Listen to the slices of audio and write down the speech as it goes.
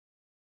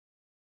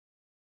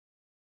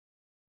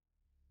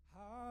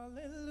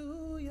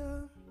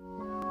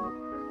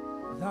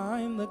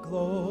the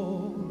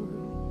glory.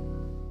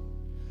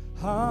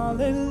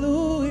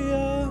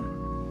 Hallelujah,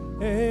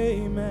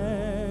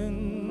 amen.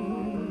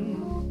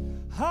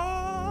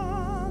 Hallelujah,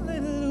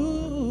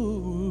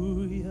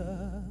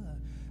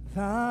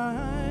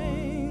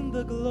 thine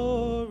the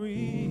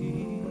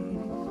glory.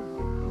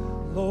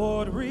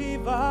 Lord,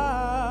 revive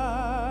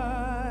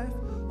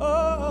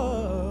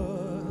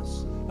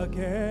us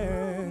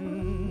again.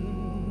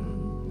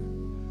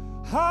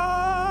 Hallelujah,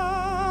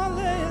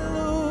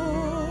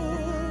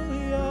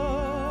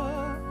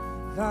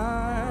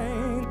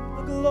 thine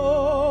the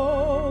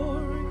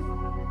glory.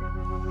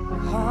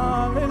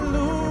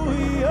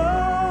 Hallelujah,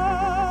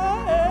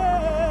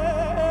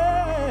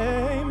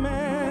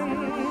 amen.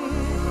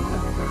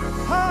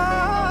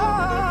 Hallelujah,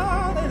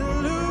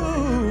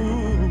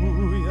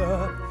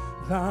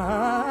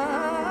 thine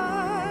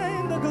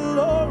the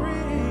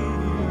glory.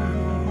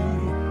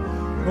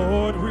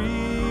 Lord,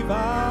 revive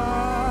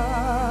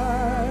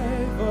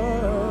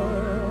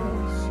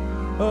us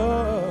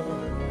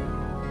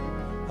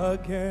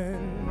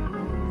again.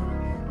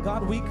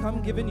 God, we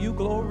come giving you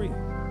glory.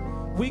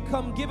 We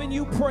come giving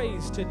you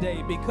praise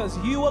today because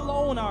you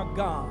alone are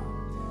God.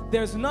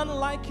 There's none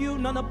like you,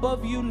 none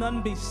above you,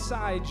 none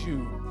beside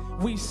you.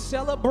 We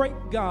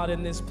celebrate God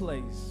in this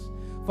place.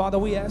 Father,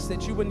 we ask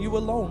that you and you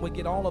alone would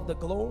get all of the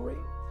glory,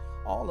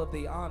 all of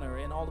the honor,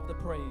 and all of the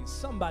praise.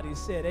 Somebody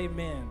said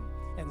amen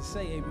and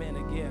say amen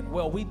again.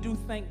 Well, we do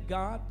thank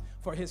God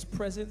for his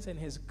presence and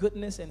his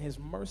goodness and his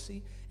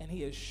mercy, and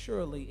he is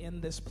surely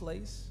in this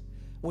place.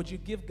 Would you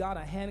give God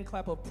a hand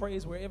clap of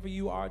praise wherever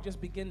you are?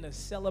 Just begin to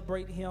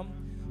celebrate him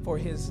for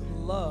his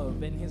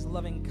love and his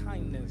loving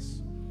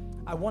kindness.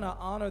 I want to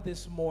honor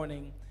this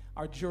morning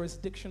our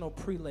jurisdictional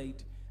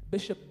prelate,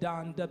 Bishop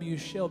Don W.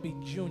 Shelby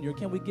Jr.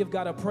 Can we give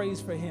God a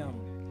praise for him?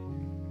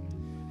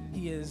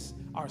 He is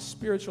our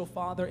spiritual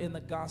father in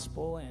the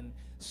gospel, and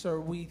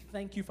sir, we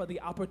thank you for the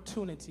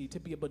opportunity to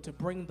be able to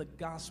bring the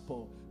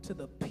gospel to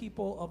the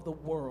people of the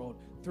world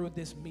through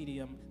this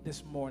medium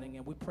this morning,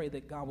 and we pray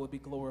that God will be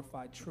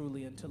glorified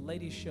truly. And to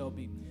Lady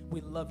Shelby, we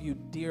love you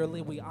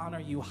dearly, we honor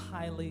you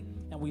highly,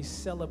 and we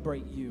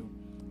celebrate you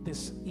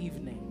this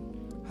evening.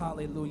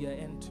 Hallelujah.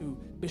 And to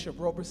Bishop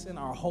Roberson,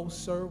 our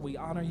host, sir, we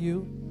honor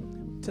you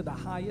to the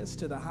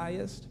highest,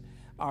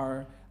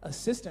 Our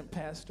assistant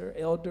pastor,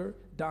 Elder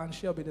Don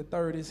Shelby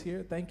III is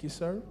here. Thank you,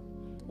 sir.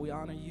 We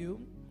honor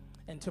you.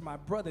 And to my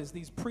brothers,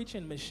 these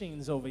preaching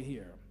machines over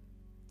here,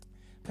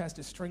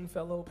 Pastor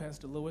Stringfellow,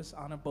 Pastor Lewis,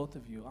 honor both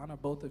of you.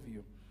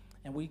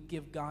 And we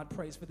give God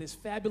praise for this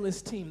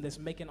fabulous team that's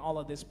making all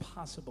of this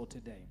possible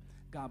today.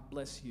 God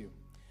bless you.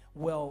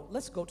 Well,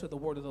 let's go to the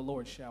word of the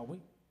Lord, shall we?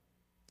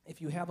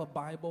 If you have a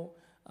Bible,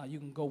 you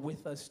can go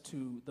with us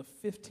to the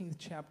 15th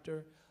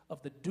chapter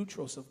of the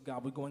Deutros of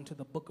God. We're going to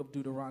the book of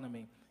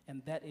Deuteronomy,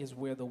 and that is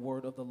where the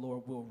word of the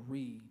Lord will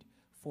read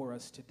for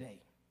us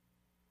today.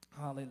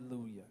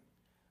 Hallelujah.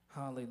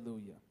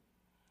 Hallelujah.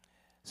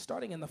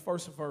 Starting in the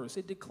first verse,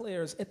 it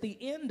declares, at the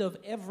end of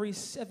every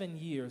 7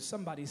 years,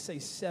 somebody say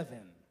 7,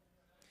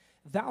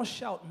 thou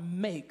shalt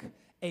make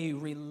a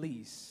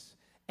release.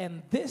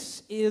 And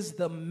this is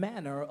the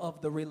manner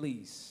of the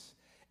release.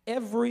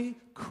 Every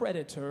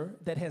creditor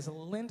that has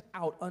lent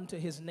out unto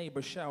his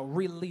neighbor shall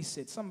release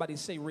it. Somebody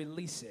say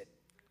release it.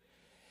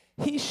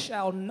 He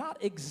shall not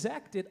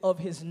exact it of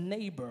his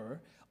neighbor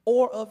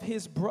or of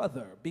his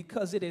brother,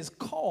 because it is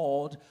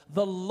called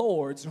the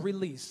Lord's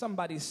release.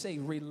 Somebody say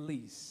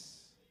release.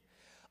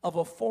 Of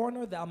a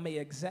foreigner thou may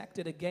exact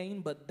it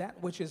again, but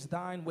that which is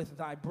thine with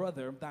thy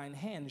brother thine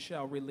hand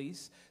shall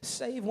release,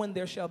 save when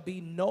there shall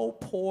be no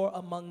poor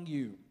among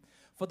you.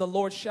 For the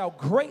Lord shall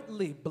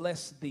greatly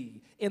bless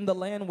thee in the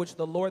land which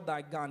the Lord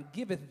thy God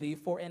giveth thee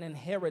for an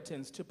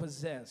inheritance to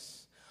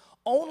possess.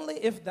 Only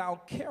if thou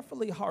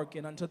carefully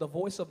hearken unto the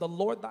voice of the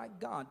Lord thy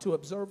God, to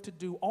observe to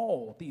do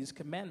all these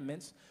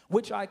commandments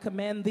which I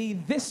command thee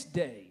this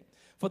day.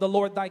 For the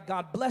Lord thy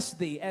God bless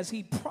thee as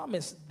he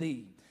promised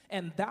thee.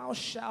 And thou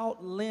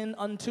shalt lend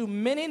unto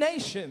many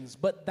nations,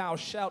 but thou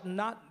shalt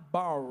not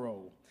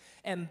borrow.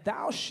 And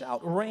thou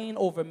shalt reign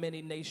over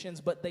many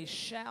nations, but they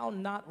shall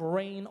not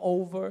reign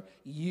over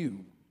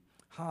you.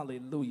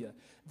 Hallelujah.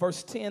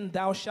 Verse 10,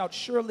 thou shalt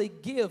surely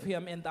give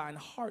him, and thine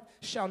heart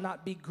shall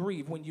not be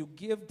grieved when you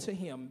give to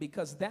him,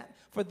 because that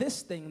for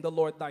this thing the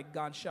Lord thy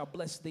God shall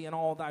bless thee in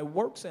all thy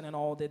works and in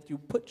all that you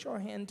put your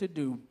hand to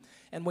do.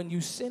 And when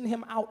you send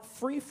him out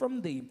free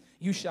from thee,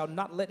 you shall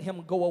not let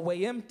him go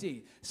away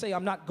empty. Say,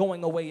 I'm not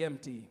going away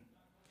empty.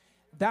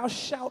 Thou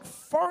shalt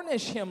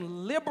furnish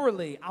him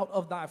liberally out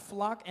of thy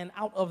flock and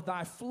out of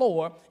thy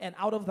floor and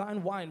out of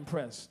thine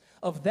winepress.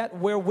 Of that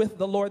wherewith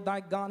the Lord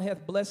thy God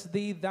hath blessed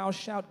thee, thou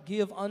shalt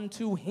give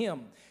unto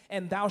him.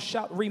 And thou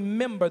shalt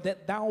remember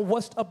that thou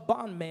wast a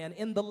bondman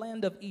in the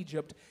land of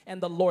Egypt,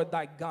 and the Lord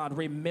thy God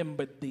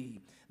remembered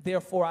thee.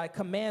 Therefore I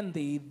command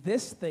thee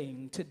this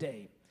thing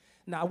today.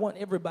 Now I want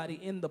everybody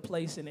in the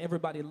place and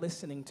everybody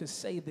listening to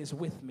say this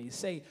with me.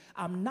 Say,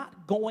 I'm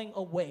not going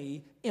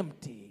away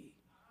empty.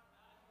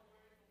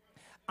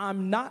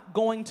 I'm not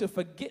going to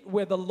forget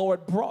where the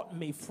Lord brought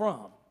me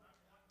from.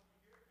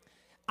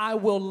 I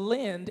will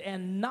lend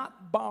and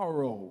not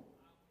borrow,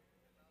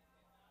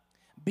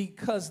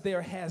 because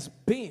there has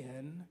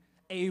been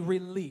a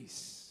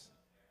release.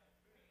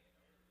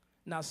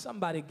 Now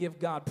somebody give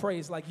God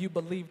praise like you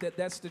believe that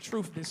that's the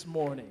truth this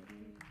morning.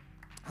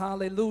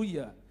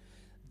 Hallelujah.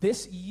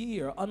 This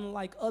year,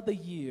 unlike other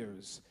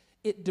years,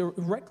 it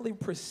directly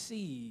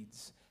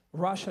precedes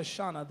Rosh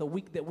Hashanah, the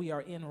week that we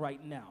are in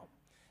right now.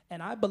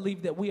 And I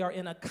believe that we are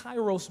in a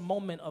kairos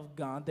moment of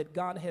God, that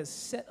God has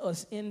set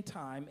us in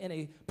time in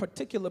a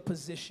particular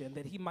position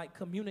that he might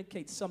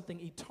communicate something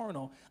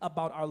eternal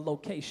about our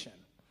location.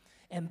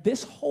 And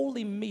this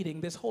holy meeting,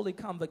 this holy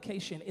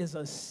convocation is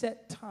a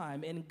set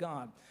time in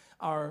God.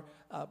 Our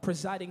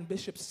presiding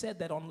bishop said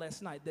that on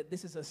last night, that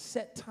this is a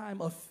set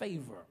time of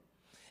favor.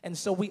 And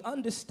so we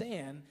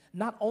understand,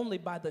 not only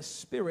by the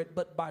Spirit,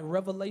 but by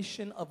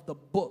revelation of the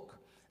book,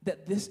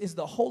 that this is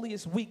the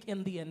holiest week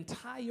in the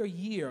entire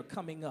year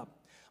coming up,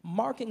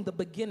 marking the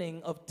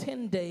beginning of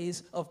 10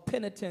 days of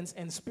penitence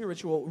and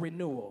spiritual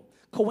renewal.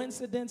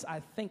 Coincidence? I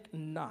think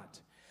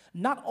not.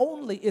 Not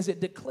only is it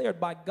declared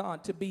by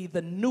God to be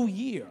the new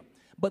year,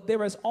 but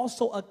there is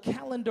also a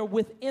calendar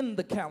within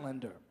the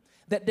calendar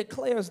that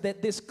declares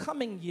that this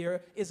coming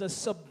year is a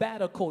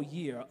sabbatical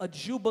year, a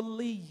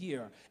jubilee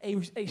year, a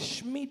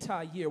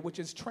Shemitah year, which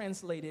is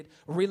translated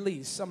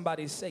release.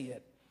 Somebody say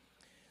it.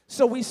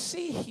 So we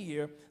see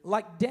here,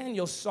 like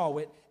Daniel saw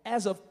it,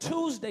 as of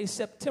Tuesday,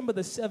 September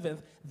the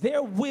 7th,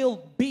 there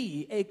will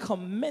be a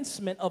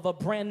commencement of a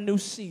brand new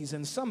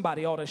season.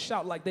 Somebody ought to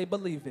shout like they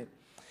believe it.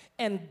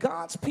 And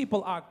God's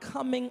people are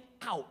coming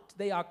out.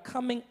 They are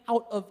coming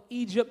out of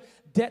Egypt.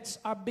 Debts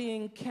are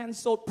being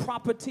canceled.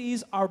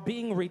 Properties are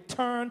being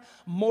returned.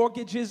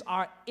 Mortgages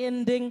are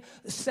ending.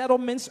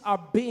 Settlements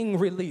are being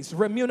released.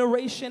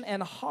 Remuneration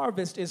and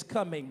harvest is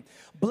coming.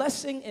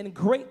 Blessing in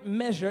great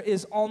measure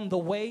is on the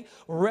way.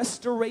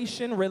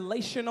 Restoration,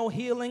 relational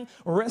healing,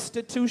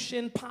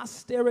 restitution,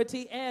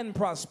 posterity, and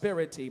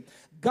prosperity.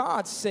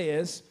 God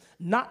says,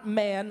 not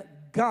man,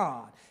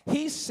 God.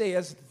 He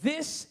says,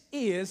 this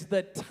is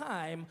the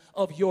time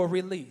of your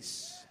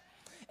release.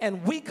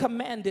 And we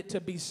command it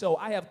to be so.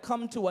 I have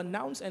come to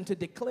announce and to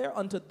declare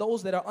unto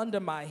those that are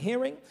under my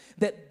hearing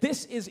that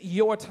this is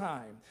your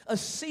time. A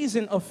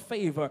season of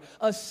favor,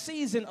 a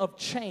season of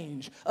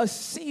change, a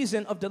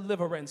season of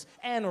deliverance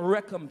and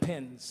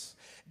recompense.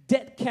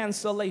 Debt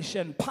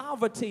cancellation,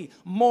 poverty,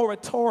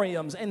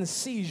 moratoriums and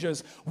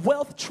seizures,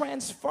 wealth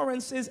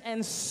transferences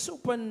and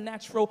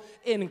supernatural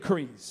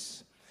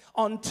increase.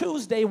 On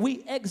Tuesday,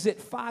 we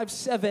exit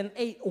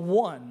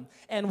 5781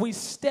 and we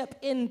step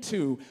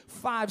into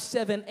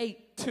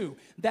 5782.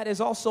 That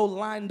is also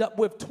lined up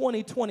with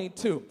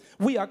 2022.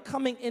 We are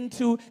coming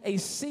into a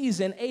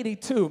season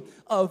 82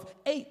 of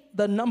 8,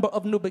 the number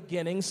of new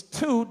beginnings,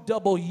 2,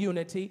 double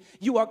unity.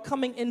 You are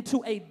coming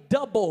into a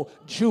double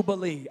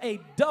jubilee, a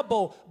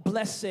double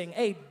blessing,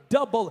 a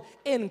double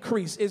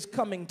increase is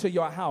coming to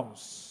your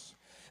house.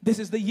 This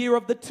is the year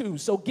of the 2,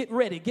 so get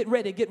ready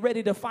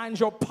to find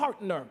your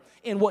partner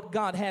in what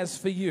God has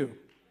for you.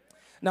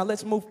 Now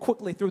let's move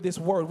quickly through this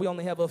word. We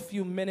only have a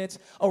few minutes.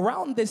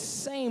 Around this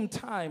same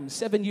time,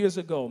 7 years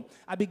ago,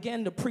 I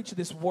began to preach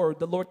this word.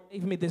 The Lord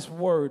gave me this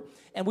word,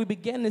 and we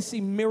began to see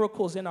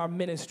miracles in our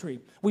ministry.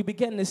 We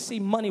began to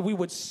see money we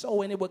would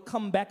sow, and it would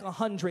come back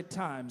 100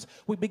 times.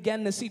 We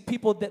began to see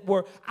people that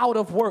were out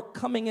of work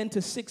coming into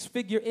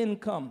 6-figure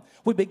income.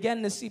 We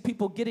began to see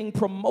people getting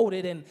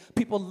promoted and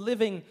people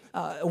living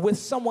with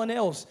someone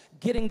else,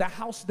 getting the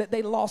house that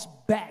they lost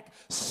back.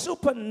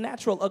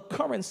 Supernatural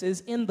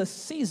occurrences in the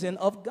season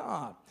of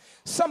God.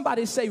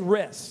 Somebody say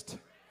rest.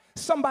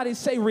 Somebody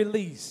say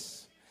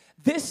release.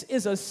 This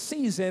is a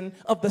season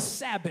of the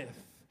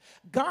Sabbath.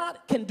 God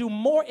can do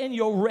more in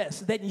your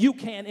rest than you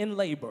can in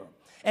labor.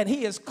 And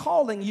he is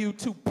calling you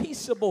to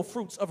peaceable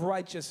fruits of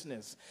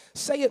righteousness.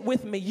 Say it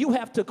with me. You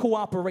have to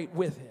cooperate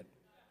with it.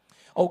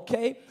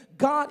 Okay?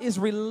 God is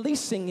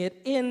releasing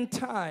it in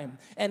time,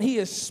 and he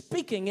is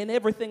speaking in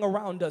everything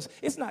around us.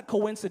 It's not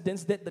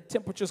coincidence that the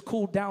temperatures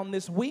cooled down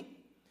this week,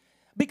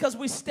 because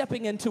we're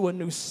stepping into a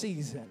new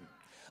season.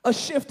 A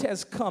shift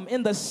has come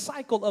in the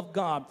cycle of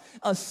God,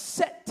 a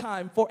set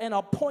time for an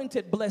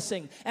appointed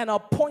blessing, an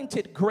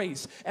appointed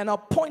grace, an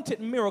appointed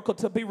miracle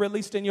to be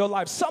released in your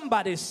life.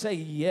 Somebody say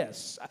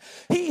yes.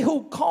 He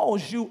who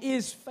calls you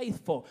is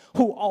faithful,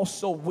 who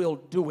also will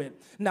do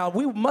it. Now,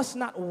 we must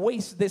not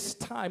waste this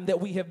time that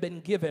we have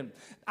been given.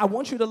 I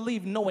want you to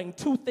leave knowing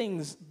 2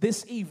 things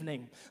this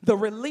evening. The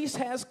release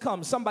has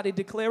come. Somebody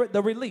declare it.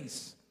 The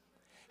release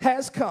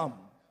has come.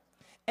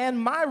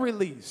 And my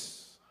release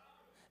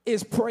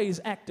is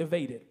praise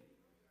activated.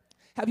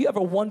 Have you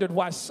ever wondered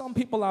why some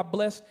people are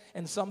blessed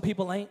and some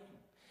people ain't?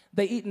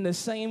 They eating the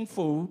same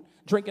food,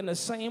 drinking the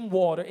same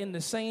water, in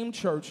the same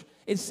church.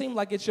 It seemed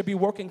like it should be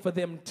working for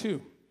them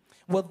too.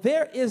 Well,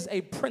 there is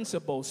a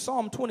principle,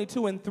 Psalm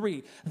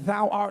 22:3.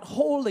 Thou art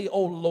holy,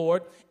 O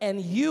Lord,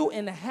 and you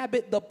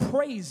inhabit the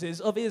praises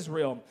of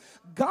Israel.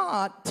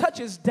 God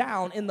touches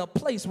down in the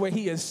place where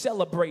he is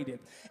celebrated.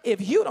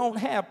 If you don't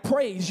have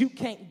praise, you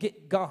can't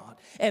get God.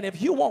 And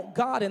if you want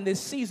God in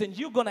this season,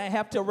 you're going to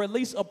have to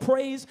release a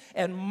praise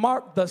and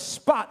mark the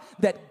spot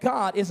that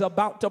God is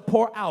about to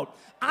pour out.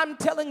 I'm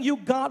telling you,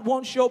 God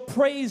wants your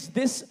praise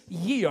this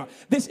year.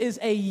 This is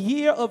a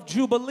year of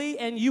jubilee,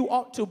 and you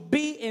ought to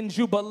be in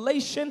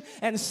jubilation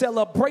and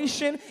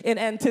celebration in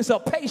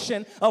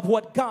anticipation of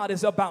what God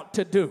is about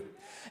to do.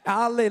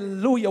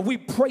 Hallelujah. We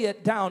pray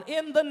it down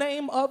in the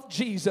name of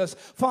Jesus.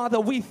 Father,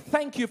 we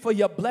thank you for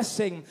your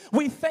blessing.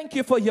 We thank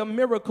you for your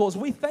miracles.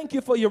 We thank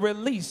you for your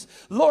release.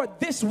 Lord,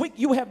 this week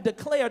you have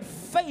declared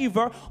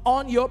favor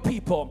on your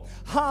people.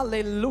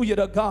 Hallelujah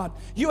to God.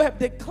 You have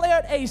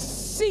declared a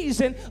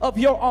season of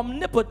your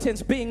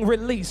omnipotence being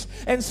released.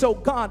 And so,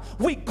 God,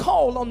 we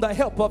call on the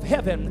help of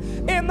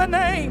heaven in the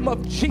name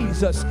of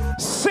Jesus.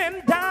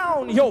 Send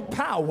down your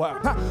power.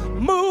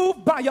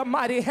 Move by your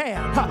mighty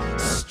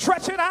hand.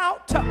 Stretch it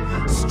out.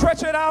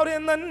 Stretch it out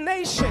in the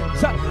nations.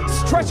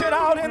 Stretch it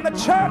out in the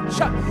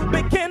church.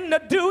 Begin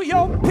to do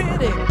your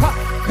bidding.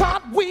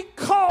 God, we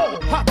call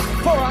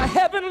for a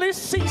heavenly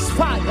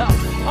ceasefire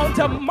on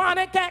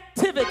demonic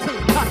activity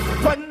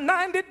for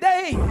 90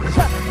 days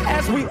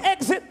as we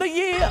exit the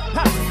year.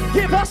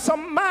 Give us a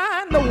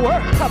mind to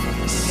work.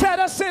 Set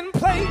us in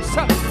place.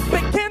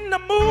 Begin to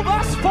move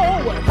us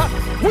forward.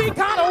 We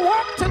got a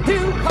work to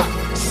do.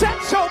 Set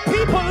your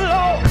people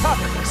low.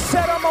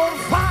 Set them on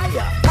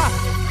fire.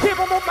 Give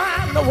them a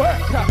mind to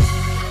work.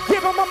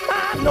 Give them a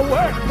mind to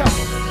work.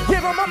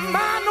 Give them a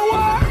mind to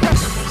work.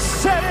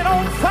 Set it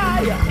on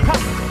fire.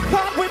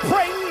 God, we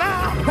pray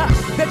now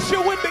that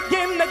you would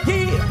begin to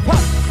give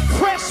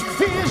fresh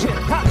vision,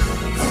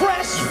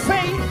 fresh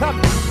faith,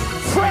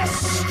 fresh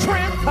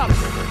strength,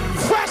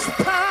 fresh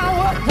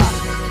power.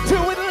 Do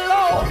it,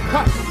 Lord.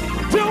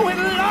 Do it,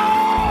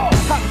 Lord.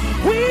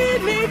 We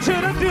need you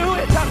to do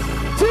it.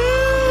 Do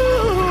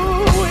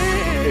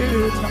it.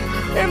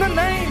 In the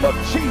name of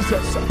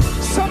Jesus,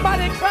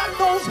 somebody clap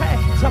those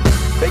hands.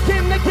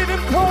 Begin to give him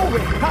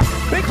glory.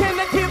 Begin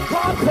to give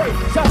God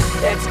praise.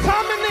 It's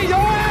coming to your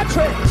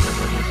address.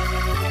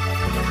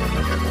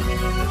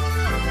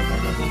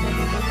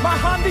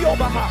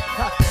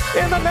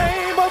 In the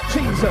name of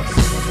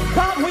Jesus,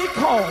 God, we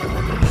call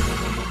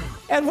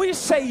and we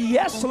say,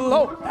 yes,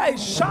 Lord. Hey,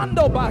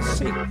 Shando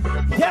Basi.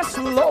 Yes,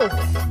 Lord.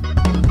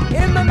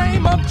 In the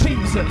name of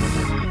Jesus.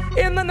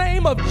 In the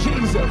name of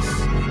Jesus.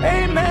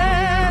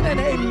 Amen and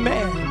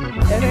amen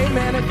and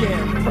amen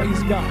again.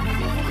 Praise God.